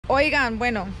Oigan,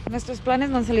 bueno, nuestros planes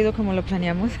no han salido como lo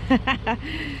planeamos.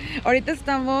 Ahorita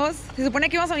estamos, se supone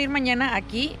que íbamos a venir mañana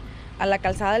aquí a la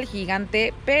Calzada del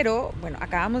Gigante, pero bueno,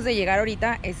 acabamos de llegar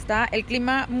ahorita. Está el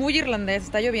clima muy irlandés,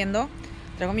 está lloviendo.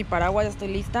 Traigo mi paraguas, ya estoy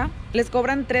lista. Les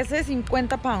cobran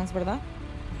 13.50 pounds, ¿verdad?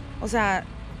 O sea,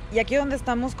 y aquí donde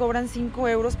estamos cobran 5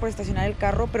 euros por estacionar el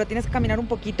carro, pero tienes que caminar un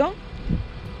poquito,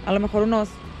 a lo mejor unos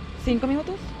 5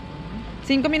 minutos.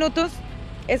 5 minutos.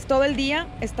 Es todo el día,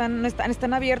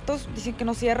 están abiertos, dicen que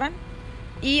no cierran.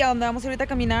 Y a donde vamos ahorita a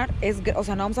caminar, o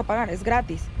sea, no vamos a pagar, es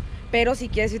gratis. Pero si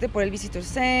quieres irte por el Visitor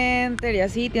Center y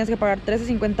así, tienes que pagar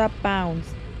 13.50 pounds.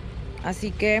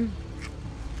 Así que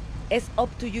es up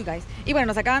to you guys. Y bueno,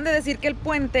 nos acaban de decir que el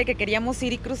puente que queríamos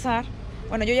ir y cruzar,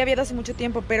 bueno, yo ya había ido hace mucho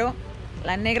tiempo, pero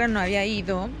la negra no había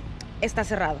ido, está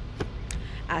cerrado.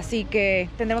 Así que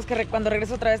tendremos que, cuando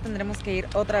regrese otra vez, tendremos que ir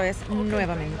otra vez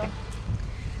nuevamente.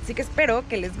 Así que espero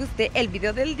que les guste el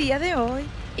video del día de hoy.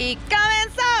 ¡Y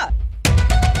comenzó!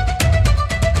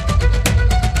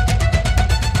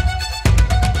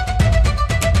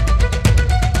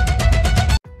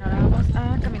 Ahora vamos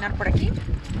a caminar por aquí.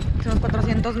 Son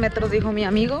 400 metros, dijo mi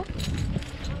amigo.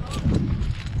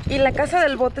 Y la casa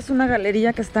del bote es una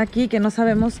galería que está aquí, que no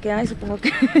sabemos qué hay, supongo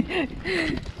que...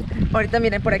 Ahorita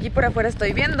miren, por aquí por afuera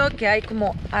estoy viendo que hay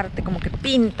como arte, como que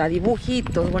pinta,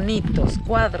 dibujitos bonitos,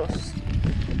 cuadros.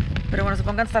 Pero bueno,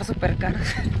 supongo que van a estar súper caros.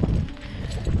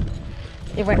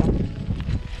 Y bueno,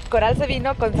 Coral se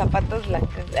vino con zapatos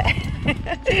blancos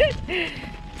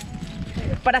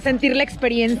para sentir la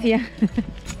experiencia.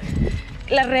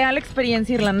 La real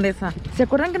experiencia irlandesa. ¿Se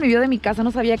acuerdan que mi video de mi casa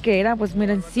no sabía qué era? Pues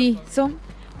miren, sí, son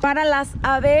para las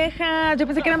abejas. Yo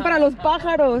pensé que eran para los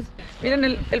pájaros.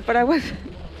 Miren el paraguas.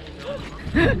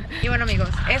 Y bueno, amigos,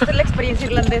 esta es la experiencia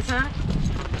irlandesa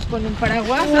con un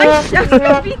paraguas. ¡Ay, ya se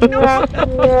vino!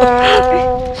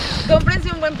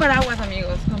 Cómprense un buen paraguas,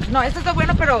 amigos. No, este está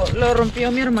bueno, pero lo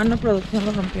rompió mi hermano, producción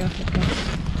lo rompió, así que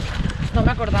no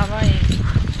me acordaba y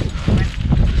bueno,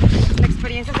 la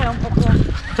experiencia será un poco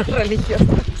religiosa.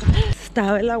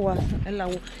 Estaba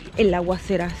el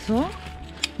aguacerazo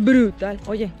brutal.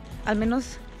 Oye, al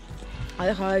menos ha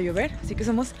dejado de llover, así que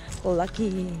somos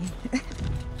lucky.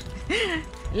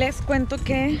 Les cuento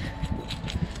que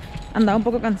andaba un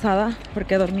poco cansada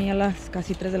porque dormí a las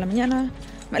casi 3 de la mañana.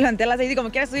 Me levanté a las 6 y como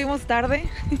quiera estuvimos tarde.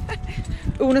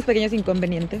 Hubo unos pequeños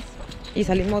inconvenientes y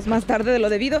salimos más tarde de lo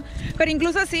debido. Pero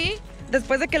incluso así,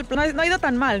 después de que el plan no ha ido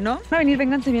tan mal, ¿no? Van a venir,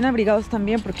 vénganse bien abrigados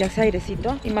también porque hace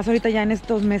airecito. Y más ahorita ya en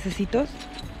estos mesecitos.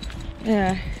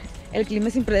 El clima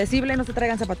es impredecible, no se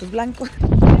traigan zapatos blancos.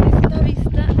 Esta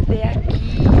vista de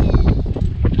aquí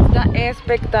está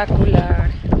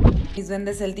espectacular. Mis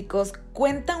duendes célticos,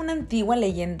 cuenta una antigua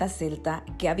leyenda celta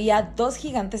que había dos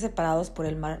gigantes separados por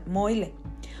el mar Moyle.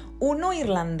 Uno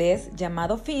irlandés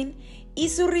llamado Finn y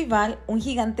su rival, un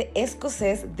gigante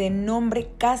escocés de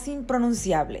nombre casi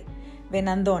impronunciable,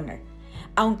 Venandoner.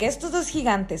 Aunque estos dos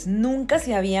gigantes nunca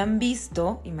se habían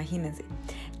visto, imagínense,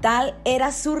 tal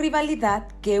era su rivalidad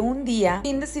que un día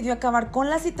Finn decidió acabar con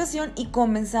la situación y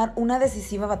comenzar una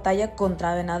decisiva batalla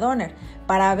contra Venandoner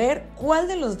para ver cuál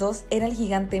de los dos era el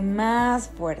gigante más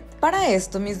fuerte. Para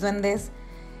esto, mis duendes,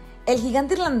 el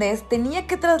gigante irlandés tenía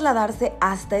que trasladarse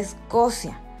hasta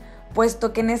Escocia,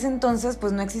 puesto que en ese entonces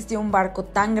pues no existía un barco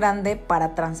tan grande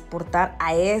para transportar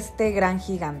a este gran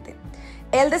gigante.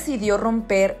 Él decidió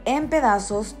romper en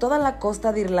pedazos toda la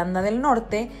costa de Irlanda del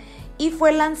Norte y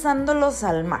fue lanzándolos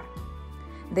al mar.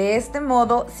 De este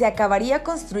modo se acabaría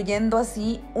construyendo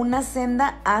así una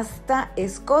senda hasta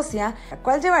Escocia, la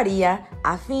cual llevaría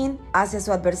a Finn hacia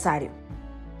su adversario.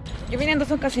 Yo vine en 2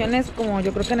 ocasiones, como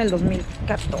yo creo que en el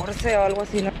 2014 o algo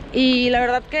así. Y la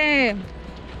verdad que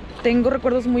tengo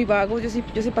recuerdos muy vagos. Yo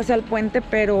sí pasé al puente,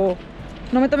 pero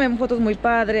no me tomé fotos muy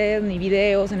padres, ni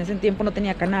videos. En ese tiempo no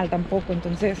tenía canal tampoco,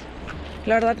 entonces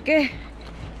la verdad que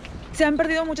se han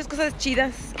perdido muchas cosas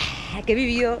chidas que he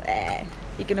vivido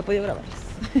y que no he podido grabarlas.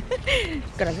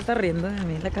 Coral se está riendo de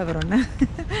mí, la cabrona.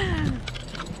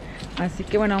 Así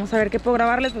que bueno, vamos a ver qué puedo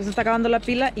grabarles, pues se está acabando la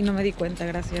pila y no me di cuenta,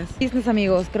 gracias. Business,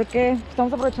 amigos, creo que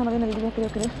estamos aprovechando bien el día, creo.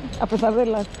 A pesar de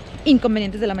los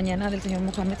inconvenientes de la mañana del señor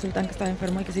Mohamed Sultán, que estaba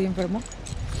enfermo y que sigue enfermo.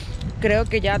 Creo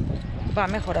que ya va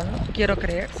mejorando, quiero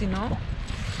creer, si no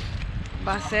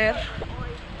va a ser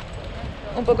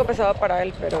un poco pesado para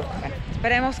él, pero bueno,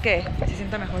 esperemos que se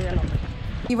sienta mejor ya el hombre.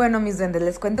 Y bueno, mis duendes,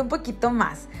 les cuento un poquito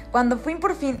más. Cuando Finn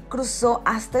por fin cruzó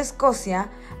hasta Escocia,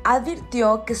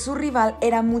 advirtió que su rival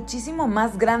era muchísimo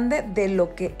más grande de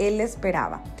lo que él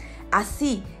esperaba.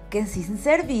 Así que, sin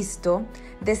ser visto,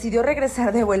 decidió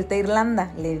regresar de vuelta a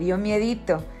Irlanda. Le dio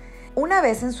miedito. Una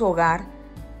vez en su hogar,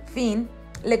 Finn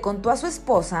le contó a su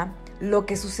esposa lo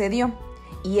que sucedió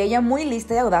y ella, muy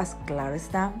lista y audaz, claro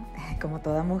está, como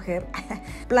toda mujer,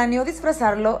 planeó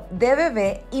disfrazarlo de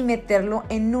bebé y meterlo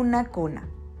en una cuna.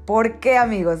 ¿Por qué,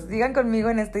 amigos? Sigan conmigo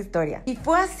en esta historia. Y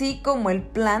fue así como el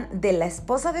plan de la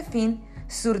esposa de Finn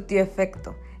surtió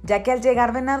efecto, ya que al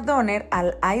llegar Bernardoner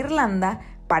a Irlanda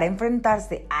para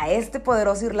enfrentarse a este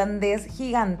poderoso irlandés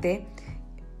gigante,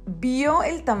 vio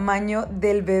el tamaño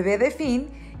del bebé de Finn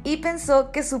y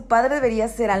pensó que su padre debería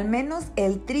ser al menos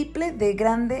el triple de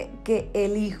grande que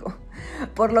el hijo.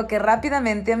 Por lo que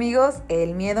rápidamente, amigos,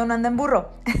 el miedo no anda en burro,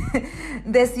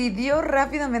 decidió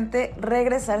rápidamente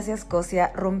regresarse a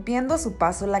Escocia, rompiendo a su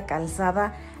paso la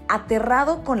calzada,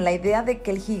 aterrado con la idea de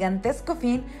que el gigantesco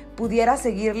Finn pudiera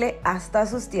seguirle hasta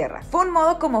sus tierras. Fue un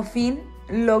modo como Finn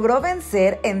logró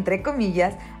vencer, entre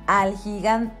comillas, al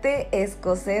gigante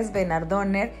escocés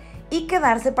Bernardoner y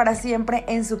quedarse para siempre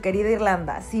en su querida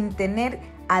Irlanda, sin tener,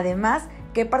 además,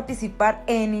 que participar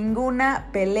en ninguna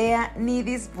pelea ni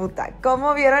disputa.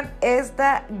 ¿Cómo vieron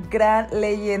esta gran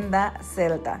leyenda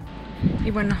celta?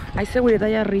 Y bueno, hay seguridad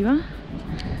allá arriba.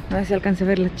 No sé si alcancé a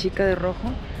ver la chica de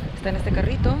rojo. Está en este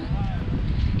carrito.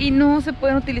 Y no se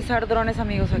pueden utilizar drones,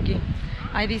 amigos, aquí.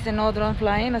 Ahí dice no drone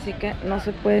flying, así que no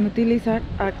se pueden utilizar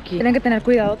aquí. Tienen que tener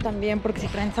cuidado también porque si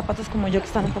traen zapatos como yo que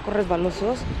están un poco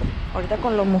resbalosos, ahorita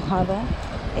con lo mojado,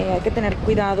 hay que tener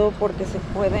cuidado porque se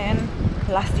pueden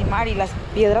lastimar y las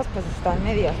piedras pues están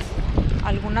medias,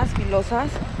 algunas filosas.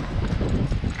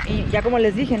 Y ya como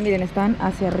les dije, miren, están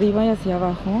hacia arriba y hacia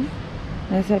abajo.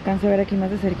 A ver si alcance a ver aquí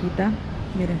más de cerquita.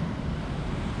 Miren.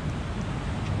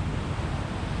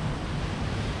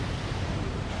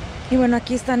 Y bueno,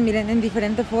 aquí están, miren, en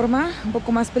diferente forma, un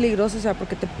poco más peligroso, o sea,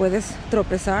 porque te puedes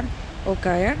tropezar o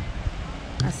caer.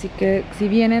 Así que si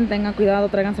vienen, tengan cuidado,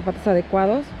 traigan zapatos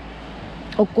adecuados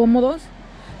o cómodos.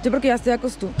 Yo porque ya estoy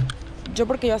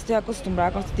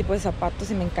acostumbrada con este tipo de zapatos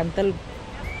y me encanta el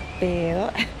pedo.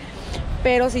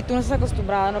 Pero si tú no estás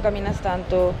acostumbrada, no caminas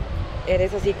tanto,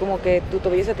 eres así como que tu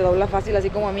tobillo se te dobla fácil, así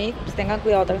como a mí, pues tengan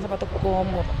cuidado, traigan zapato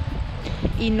cómodo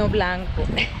y no blanco.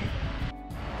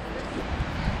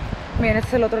 Miren, este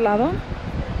es el otro lado.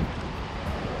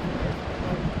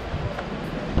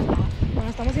 Bueno,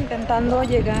 estamos intentando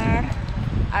llegar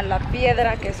a la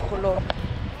piedra que es color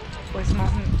pues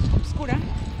más oscura,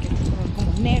 que es color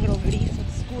como negro, gris,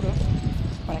 oscuro,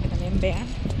 para que también vean.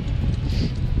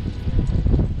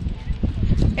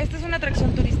 Esta es una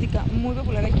atracción turística muy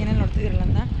popular aquí en el norte de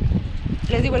Irlanda.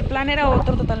 Les digo, el plan era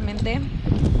otro totalmente,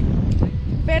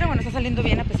 pero bueno, está saliendo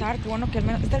bien a pesar que bueno, que al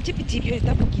menos está el chipi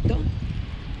ahorita poquito.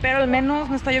 Pero al menos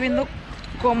no está lloviendo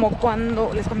como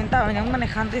cuando les comentaba, veníamos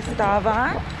manejando y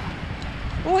estaba...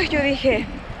 Uy, yo dije,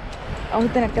 vamos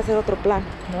a tener que hacer otro plan,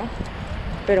 ¿no?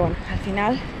 Pero bueno, al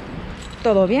final,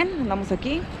 todo bien, andamos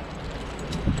aquí.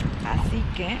 Así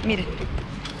que, miren.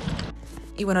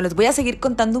 Y bueno, les voy a seguir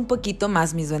contando un poquito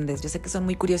más, mis duendes. Yo sé que son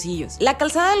muy curiosillos. La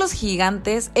Calzada de los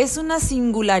Gigantes es una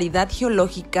singularidad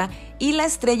geológica y la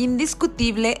estrella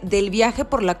indiscutible del viaje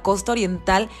por la costa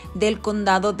oriental del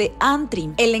condado de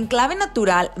Antrim, el enclave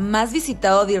natural más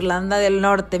visitado de Irlanda del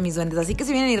Norte, mis duendes. Así que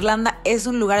si vienen a Irlanda, es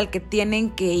un lugar al que tienen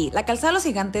que ir. La Calzada de los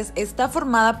Gigantes está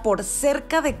formada por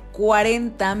cerca de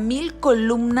 40,000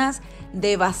 columnas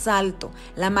de basalto,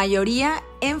 la mayoría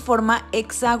en forma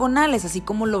hexagonales, así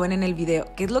como lo ven en el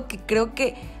video, que es lo que creo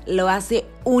que lo hace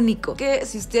único. Que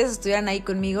si ustedes estuvieran ahí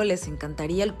conmigo, les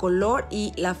encantaría el color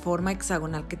y la forma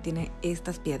hexagonal que tiene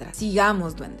estas piedras.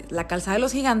 Sigamos, duendes. La Calzada de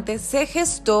los Gigantes se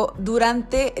gestó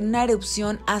durante una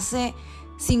erupción hace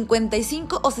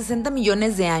 55 o 60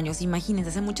 millones de años,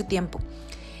 imagínense, hace mucho tiempo.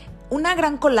 Una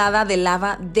gran colada de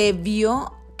lava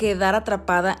debió quedar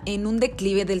atrapada en un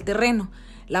declive del terreno.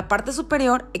 La parte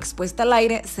superior, expuesta al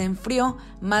aire, se enfrió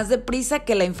más deprisa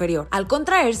que la inferior. Al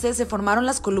contraerse, se formaron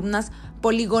las columnas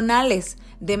poligonales,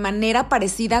 de manera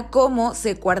parecida como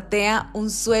se cuartea un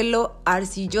suelo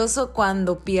arcilloso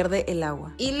cuando pierde el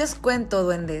agua. Y les cuento,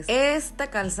 duendes, esta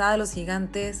Calzada de los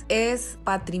Gigantes es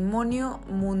patrimonio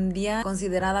mundial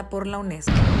considerada por la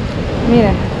UNESCO.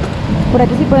 Miren, por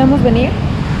aquí sí podemos venir.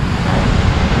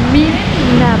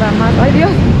 Miren nada más. ¡Ay,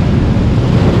 Dios!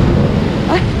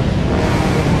 ¡Ay!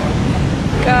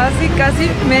 Casi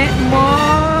me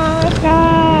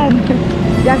mojan.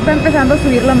 Ya está empezando a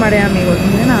subir la marea, amigos.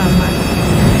 Miren nada más.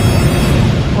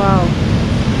 Wow.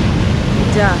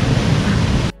 Ya.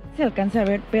 Se alcanza a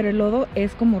ver, pero el lodo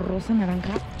es como rosa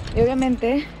naranja. Y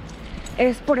obviamente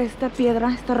es por esta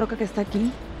piedra, esta roca que está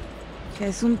aquí, que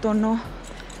es un tono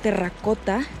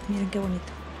terracota. Miren qué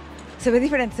bonito. Se ve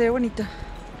diferente, se ve bonito.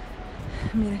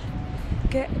 Miren,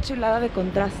 qué chulada de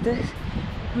contrastes.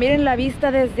 Miren la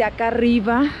vista desde acá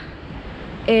arriba,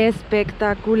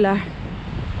 espectacular.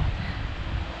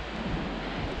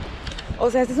 O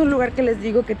sea, este es un lugar que les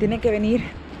digo que tiene que venir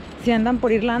si andan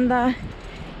por Irlanda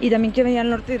y también quieren ir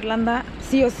al norte de Irlanda,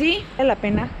 sí o sí, vale la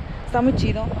pena. Está muy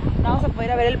chido. No vamos a poder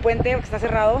ir a ver el puente porque está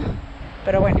cerrado,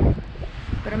 pero bueno.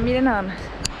 Pero miren nada más.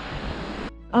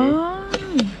 ¡Ah!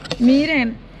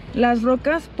 Miren, las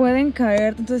rocas pueden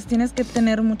caer, entonces tienes que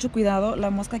tener mucho cuidado. La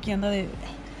mosca aquí anda de...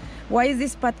 Why is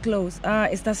this path closed? Ah,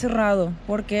 está cerrado.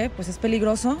 ¿Por qué? Pues es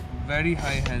peligroso. Very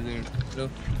high hazard.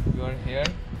 Look, you are here.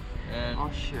 And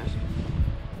oh shit.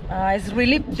 Es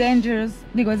really dangerous.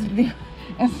 Digo, es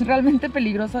realmente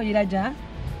peligroso ir allá.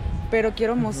 Pero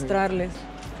quiero mostrarles.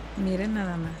 Miren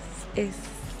nada más.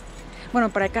 Bueno,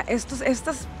 para acá,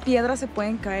 estas piedras se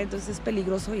pueden caer, entonces es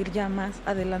peligroso ir ya más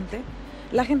adelante.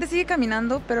 La gente sigue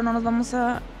caminando, pero no nos vamos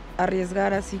a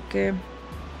arriesgar, así que...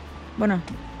 Bueno,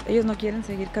 ellos no quieren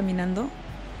seguir caminando.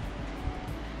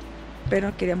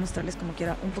 Pero quería mostrarles como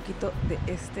quiera un poquito de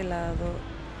este lado.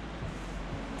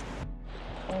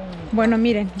 Bueno,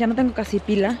 miren, ya no tengo casi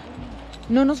pila.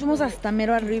 No nos fuimos hasta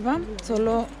mero arriba,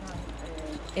 solo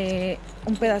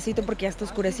un pedacito porque ya está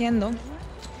oscureciendo.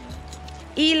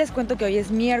 Y les cuento que hoy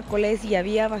es miércoles y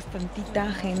había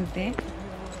bastantita gente.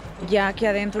 Ya aquí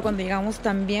adentro cuando llegamos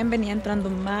también venía entrando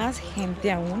más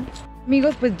gente aún.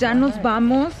 Amigos, pues ya nos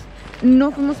vamos.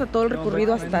 No fuimos a todo el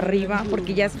recorrido hasta arriba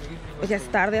porque ya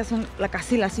es tarde, ya son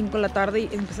casi las 5 de la tarde y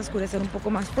empieza a oscurecer un poco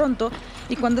más pronto.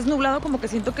 Y cuando es nublado como que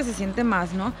siento que se siente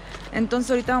más, ¿no? Entonces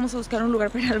ahorita vamos a buscar un lugar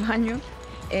para ir al baño.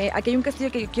 Aquí hay un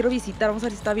castillo que yo quiero visitar, vamos a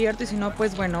ver si está abierto y si no,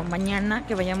 pues bueno, mañana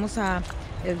que vayamos a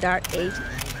el Dark Age.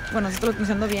 Bueno, si estoy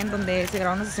pensando bien, donde se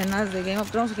graban las escenas de Game of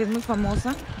Thrones, que es muy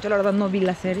famosa. Yo la verdad no vi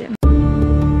la serie.